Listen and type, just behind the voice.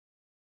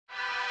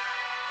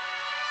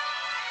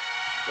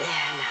There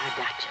now,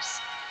 Duchess.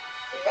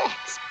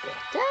 That's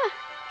better.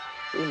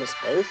 We must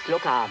both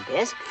look our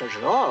best for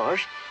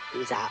Georges.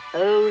 He's our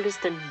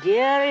oldest and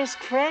dearest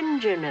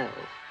friend, you know.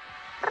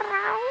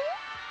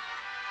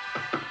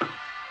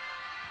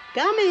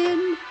 Come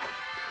in.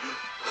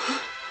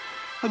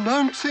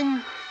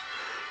 Announcing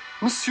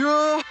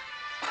Monsieur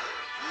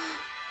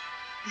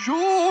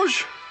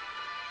Georges.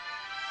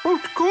 Oh,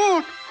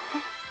 God.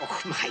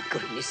 Oh, my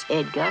goodness,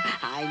 Edgar.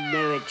 I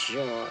know it's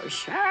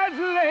Georges.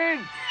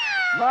 Adelaide,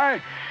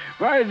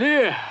 my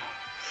dear.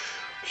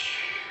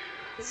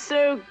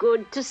 So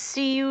good to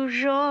see you,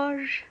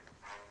 Georges.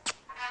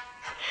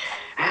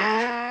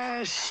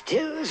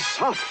 Still the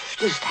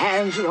softest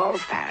hands in all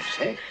Paris,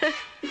 eh?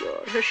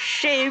 You're a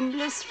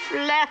shameless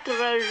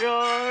flatterer,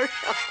 Georges.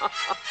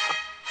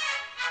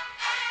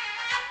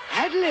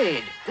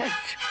 Adelaide,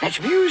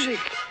 that's music.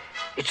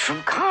 It's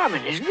from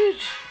Carmen, isn't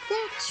it?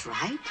 That's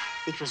right.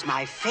 It was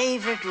my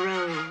favorite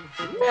role.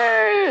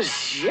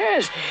 Yes.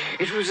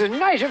 It was the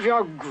night of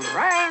your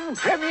grand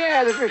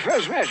premiere that we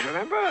first met,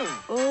 remember?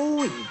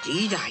 Oh,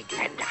 indeed I do.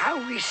 And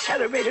how we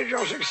celebrated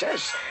your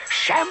success.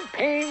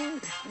 Champagne,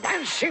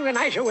 dancing the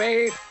night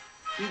away.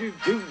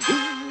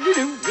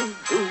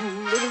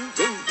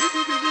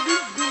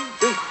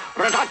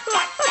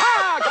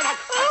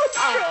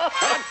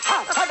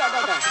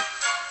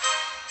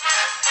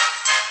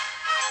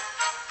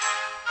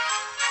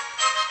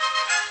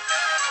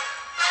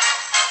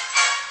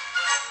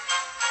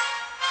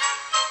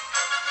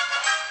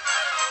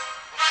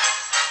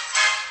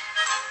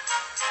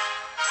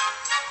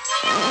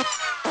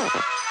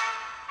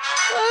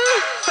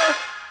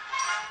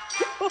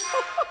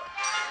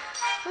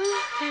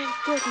 Oh, thank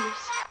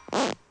goodness.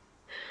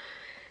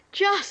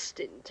 Just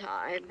in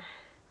time.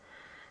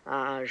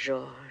 Ah,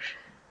 Georges,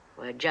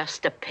 we're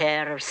just a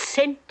pair of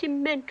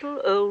sentimental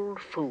old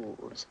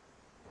fools.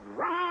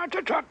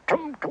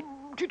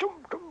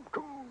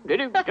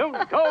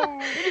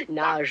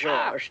 Now,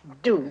 Georges,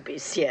 do be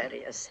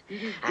serious.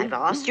 I've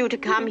asked you to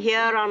come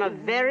here on a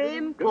very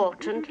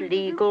important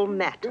legal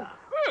matter.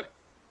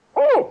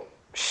 Oh,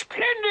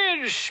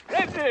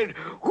 splendid.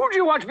 Who do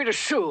you want me to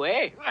sue,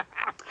 eh?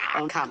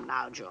 Oh, come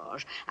now,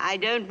 Georges. I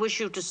don't wish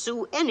you to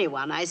sue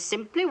anyone. I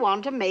simply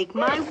want to make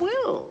my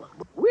will.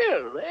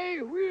 Will,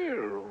 eh?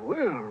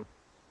 Will.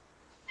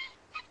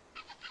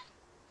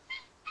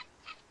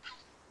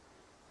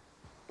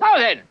 Now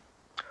then,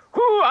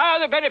 who are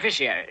the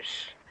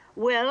beneficiaries?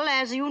 Well,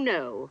 as you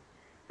know,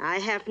 I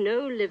have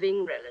no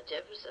living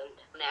relatives, and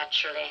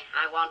naturally,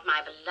 I want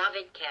my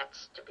beloved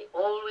cats to be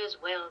always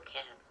well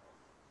cared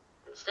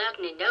for. And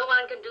certainly no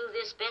one can do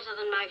this better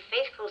than my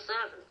faithful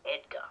servant,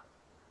 Edgar.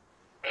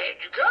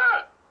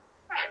 Edgar?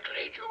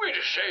 Adelaide, you mean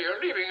to say you're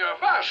leaving your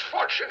vast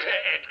fortune to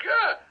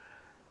Edgar?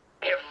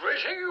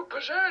 Everything you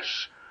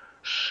possess?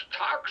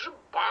 Stocks,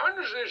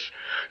 bonds,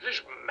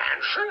 this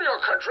mansion, your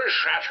country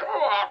chateau,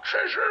 our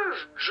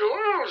treasures,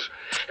 jewels,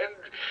 and...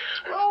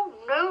 Oh,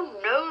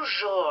 no,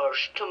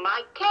 Georges, to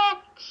my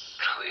cats.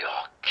 To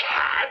your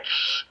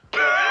cats?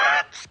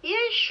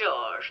 Yes,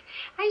 Georges.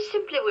 I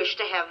simply wish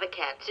to have the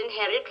cats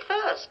inherit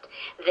first.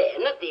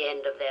 Then, at the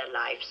end of their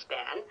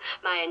lifespan,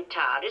 my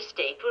entire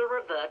estate will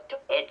revert to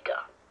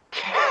Edgar.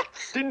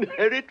 Cats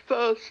inherit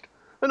first,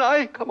 and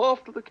I come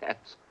after the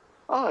cats.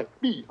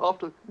 Me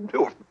after...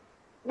 No,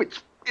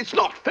 it's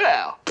not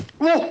fair.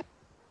 Oh,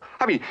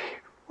 I mean,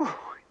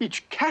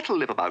 each cat will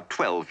live about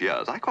 12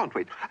 years. I can't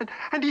wait.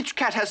 And each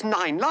cat has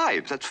 9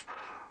 lives. That's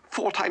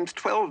 4 times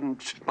 12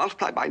 and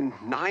multiplied by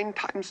 9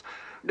 times...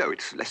 No,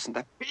 it's less than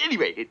that.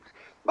 Anyway, it's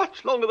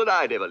much longer than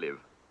I'd ever live.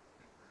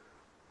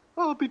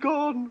 I'll be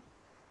gone.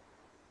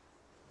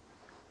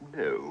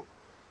 No.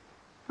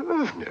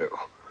 Oh, no.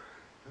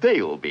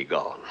 They'll be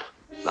gone.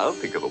 I'll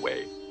think of a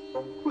way.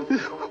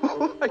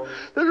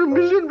 There are a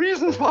million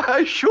reasons why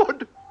I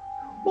should.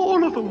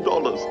 All of them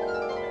dollars.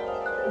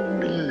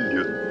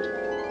 Millions.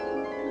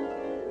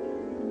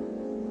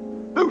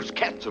 Those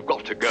cats have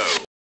got to go.